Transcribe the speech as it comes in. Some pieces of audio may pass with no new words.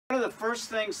One of the first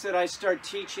things that I start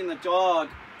teaching the dog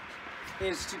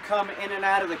is to come in and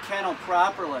out of the kennel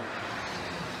properly.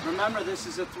 Remember, this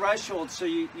is a threshold, so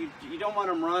you don't want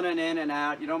them running in and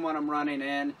out. You don't want them running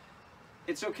in.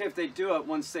 It's okay if they do it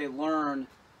once they learn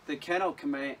the kennel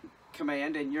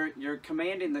command, and you're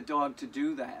commanding the dog to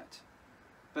do that.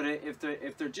 But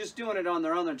if they're just doing it on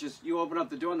their own, you open up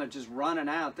the door and they're just running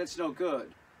out. That's no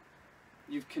good.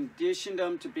 You've conditioned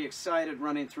them to be excited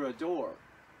running through a door.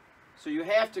 So you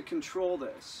have to control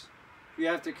this. You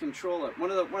have to control it. One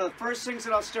of the first things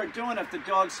that I'll start doing if the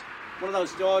dog's one of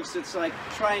those dogs that's like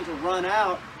trying to run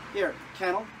out, here,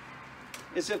 kennel,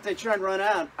 is if they try and run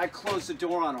out, I close the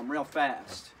door on them real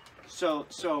fast.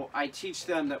 So I teach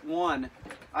them that, one,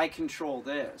 I control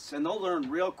this. And they'll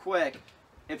learn real quick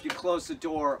if you close the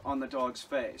door on the dog's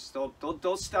face.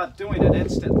 They'll stop doing it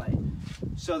instantly.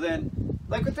 So then,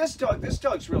 like with this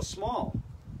dog's real small.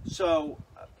 So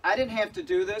I didn't have to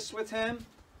do this with him,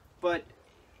 but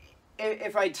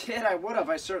if I did,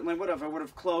 I certainly would have. I would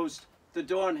have closed the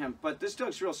door on him. But this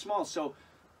dog's real small, so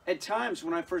at times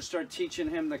when I first started teaching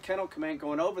him the kennel command,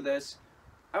 going over this,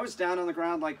 I was down on the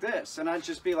ground like this, and I'd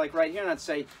just be like right here, and I'd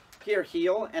say, here,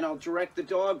 heel, and I'll direct the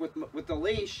dog with the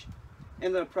leash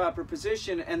in the proper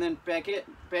position, and then back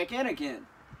in again.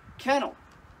 Kennel.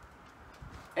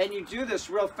 And you do this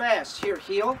real fast. Here,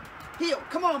 heel, heel,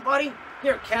 come on, buddy.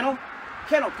 Here, kennel,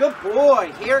 kennel, good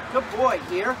boy. Here, good boy.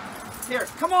 Here, here,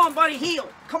 come on, buddy, heel.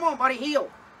 Come on, buddy, heel,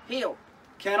 heel,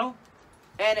 kennel.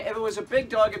 And if it was a big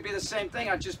dog, it'd be the same thing.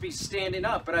 I'd just be standing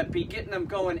up, but I'd be getting them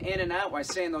going in and out by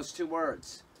saying those two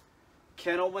words.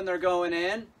 Kennel when they're going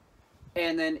in,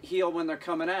 and then heel when they're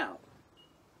coming out.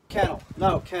 Kennel,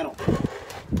 no, kennel.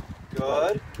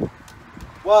 Good.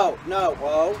 Whoa, no,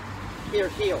 whoa. Here,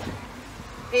 heel.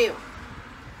 Heel.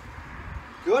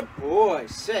 Good boy,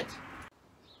 sit.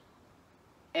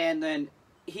 And then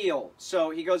heel. So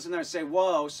he goes in there and say,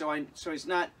 whoa, so he's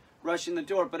not rushing the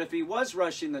door. But if he was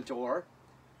rushing the door,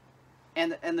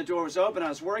 and the door was open, I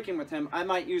was working with him, I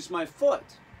might use my foot.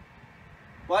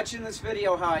 Watching this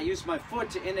video how I use my foot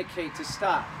to indicate to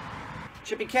stop.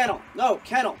 Chippy, kennel. No,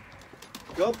 kennel.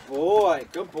 Good boy,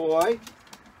 good boy.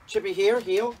 Chippy, here,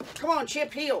 heel. Come on,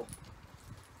 Chip, heel.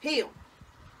 Heel.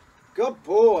 Good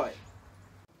boy.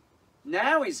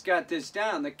 Now he's got this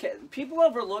down. People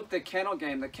overlook the kennel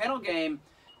game. The kennel game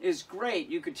is great.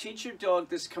 You could teach your dog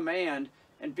this command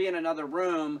and be in another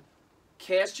room,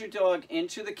 cast your dog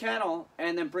into the kennel,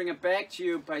 and then bring it back to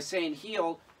you by saying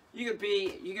heel. You could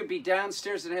be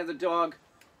downstairs and have the dog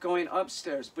going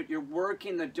upstairs, but you're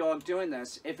working the dog doing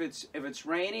this. If it's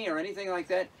rainy or anything like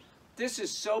that, this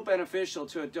is so beneficial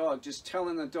to a dog. Just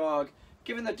telling the dog,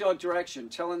 giving the dog direction,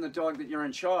 telling the dog that you're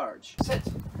in charge. Sit.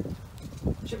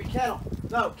 Chippy, kennel.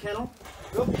 No, kennel.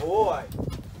 Good boy.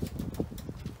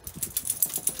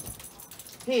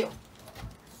 Heel.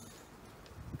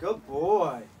 Good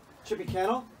boy. Chippy,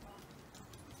 kennel.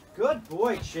 Good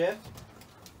boy, Chip.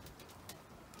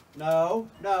 No,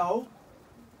 no.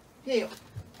 Heel.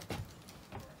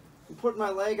 I'm putting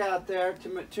my leg out there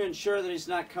to ensure that he's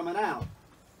not coming out.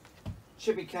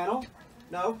 Chippy, kennel.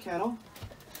 No, kennel.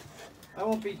 I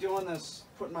won't be doing this,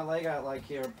 putting my leg out like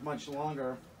here much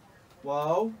longer.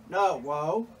 Whoa. No,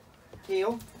 whoa.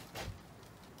 Heel.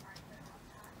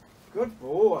 Good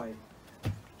boy.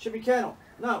 Chippy, kennel.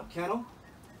 No, kennel.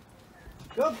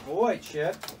 Good boy,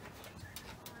 Chip.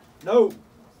 No.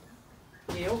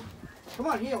 Heel. Come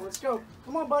on, heel. Let's go.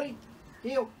 Come on, buddy.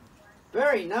 Heel.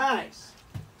 Very nice.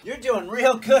 You're doing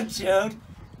real good, dude.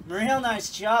 Real nice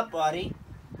job, buddy.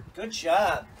 Good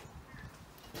job.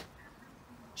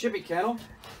 Chippy, kennel.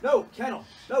 No, kennel.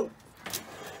 No.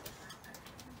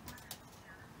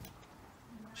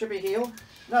 Chippy, heel.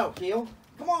 No, heel.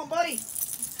 Come on, buddy.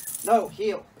 No,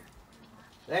 heel.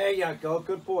 There you go.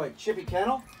 Good boy. Chippy,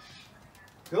 kennel.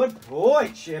 Good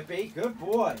boy, Chippy. Good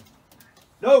boy.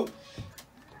 No.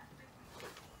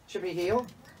 Chippy, heel.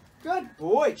 Good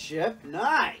boy, Chip.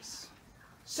 Nice.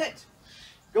 Sit.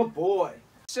 Good boy.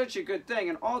 Such a good thing,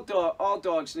 and all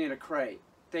dogs need a crate.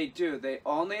 They do. They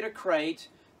all need a crate.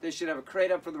 They should have a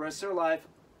crate up for the rest of their life.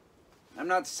 I'm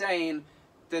not saying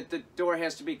that the door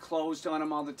has to be closed on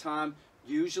them all the time.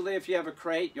 Usually, if you have a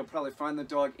crate, you'll probably find the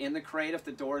dog in the crate if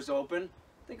the door is open.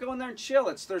 They go in there and chill.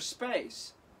 It's their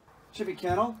space. Chippy,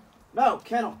 kennel. No,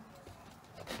 kennel.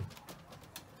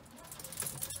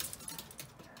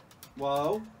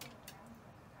 Whoa.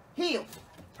 Heel.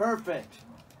 Perfect.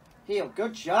 Heel.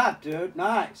 Good job, dude.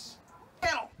 Nice.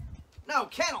 Kennel. No,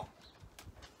 kennel.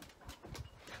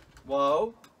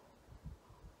 Whoa.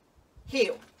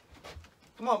 Heel.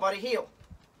 Come on, buddy. Heel.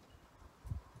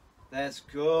 That's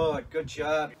good. Good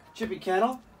job. Chippy,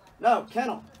 kennel. No,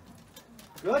 kennel.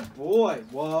 Good boy.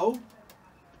 Whoa.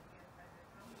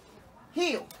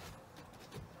 Heel.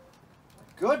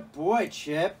 Good boy,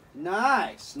 Chip.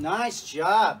 Nice. Nice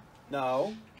job.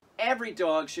 No. Every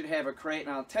dog should have a crate,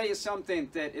 and I'll tell you something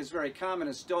that is very common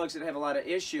is dogs that have a lot of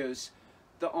issues,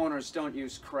 the owners don't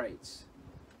use crates.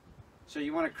 So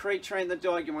you want to crate train the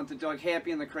dog, you want the dog happy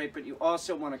in the crate, but you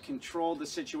also want to control the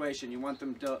situation. You want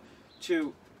them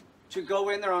to go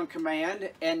in there on command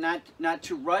and not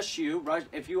to rush you.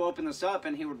 If you open this up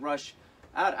and he would rush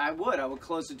out, I would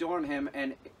close the door on him,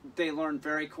 and they learn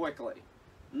very quickly.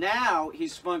 Now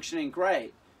he's functioning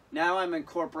great. Now I'm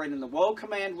incorporating the whoa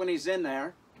command when he's in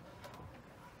there.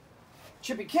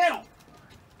 Chippy Kennel.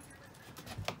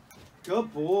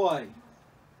 Good boy.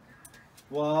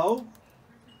 Whoa.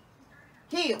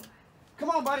 Heel. Come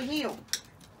on, buddy, heel.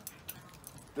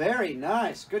 Very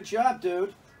nice. Good job,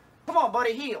 dude. Come on,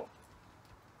 buddy, heel.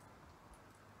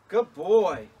 Good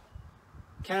boy.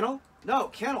 Kennel? No,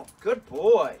 Kennel. Good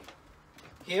boy.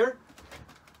 Here.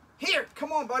 Here.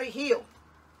 Come on, buddy, heel.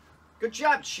 Good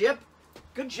job, Chip.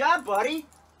 Good job, buddy.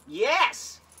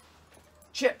 Yes.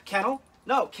 Chip, Kennel.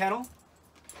 No, Kennel.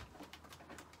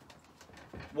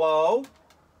 Whoa.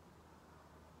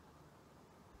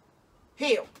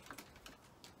 Heel.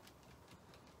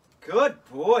 Good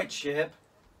boy, Chip.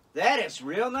 That is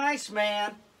real nice,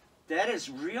 man. That is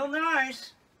real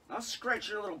nice. I'll scratch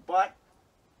your little butt.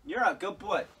 You're a good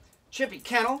boy. Chippy,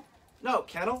 Kennel. No,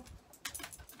 Kennel.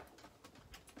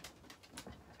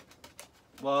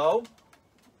 Whoa.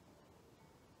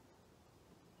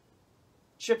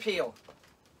 Chip, heel.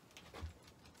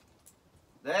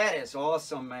 That is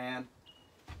awesome, man.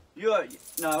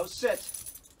 No, sit.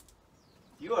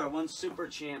 You are one super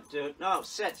champ, dude. No,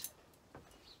 sit.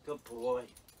 Good boy.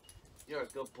 You're a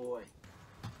good boy.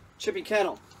 Chippy,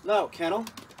 Kennel. No, Kennel.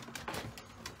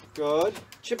 Good.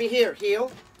 Chippy, here.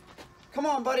 Heel. Come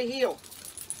on, buddy, heel.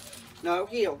 No,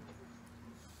 heel.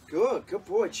 Good. Good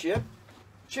boy, Chip.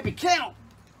 Chippy, Kennel.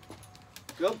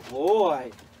 Good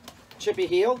boy. Chippy,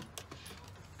 heel.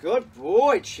 Good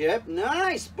boy, Chip.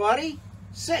 Nice, buddy.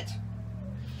 Sit.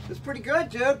 That's pretty good,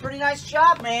 dude. Pretty nice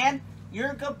job, man.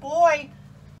 You're a good boy.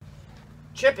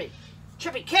 Chippy.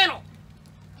 Chippy, Kennel.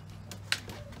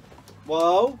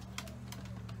 Whoa.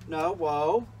 No,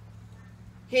 whoa.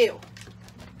 Heel.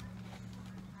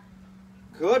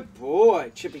 Good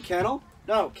boy. Chippy, Kennel.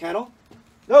 No, Kennel.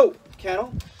 No,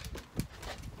 Kennel.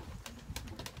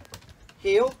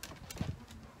 Heel.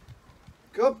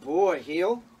 Good boy,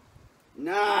 heel.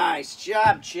 Nice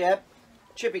job, Chip.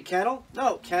 Chippy, Kennel.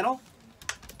 No, Kennel.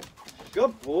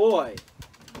 Good boy.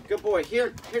 Good boy.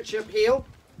 Here, Chip, heel.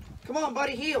 Come on,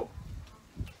 buddy, heel.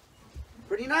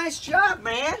 Pretty nice job,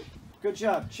 man. Good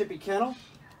job. Chippy, Kennel.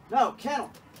 No, Kennel.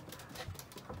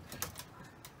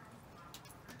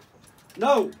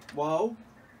 No. Whoa.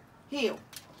 Heel.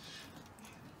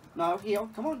 No, heel.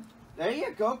 Come on. There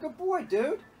you go. Good boy,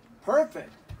 dude.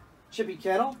 Perfect. Chippy,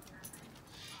 Kennel.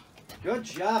 Good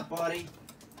job, buddy.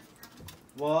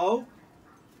 Whoa.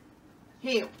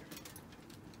 Heel.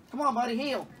 Come on, buddy,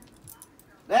 heel.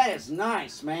 That is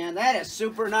nice, man. That is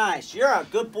super nice. You're a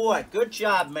good boy. Good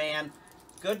job, man.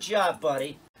 Good job,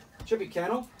 buddy. Chippy,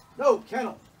 Kennel. No,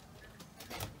 Kennel.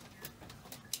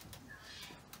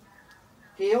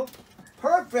 Heel.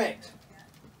 Perfect.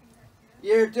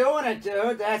 You're doing it,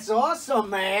 dude. That's awesome,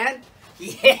 man.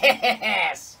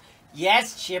 Yes.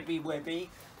 Yes, Chippy Whippy.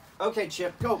 Okay,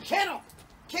 Chip, go. Kennel.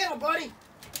 Kennel, buddy.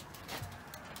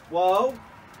 Whoa.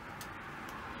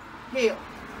 Heel.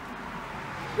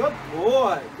 Good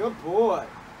boy. Good boy.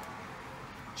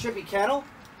 Chippy, Kennel.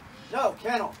 No,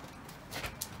 Kennel.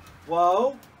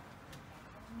 Whoa.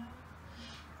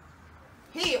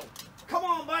 Heel. Come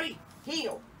on, buddy.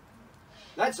 Heel.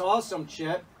 That's awesome,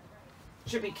 Chip.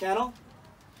 Chippy, Kennel.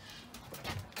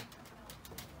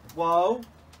 Whoa.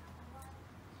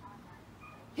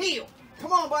 Heel.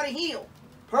 Come on, buddy, heel.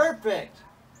 Perfect.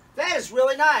 That is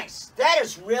really nice. That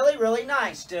is really, really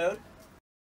nice, dude.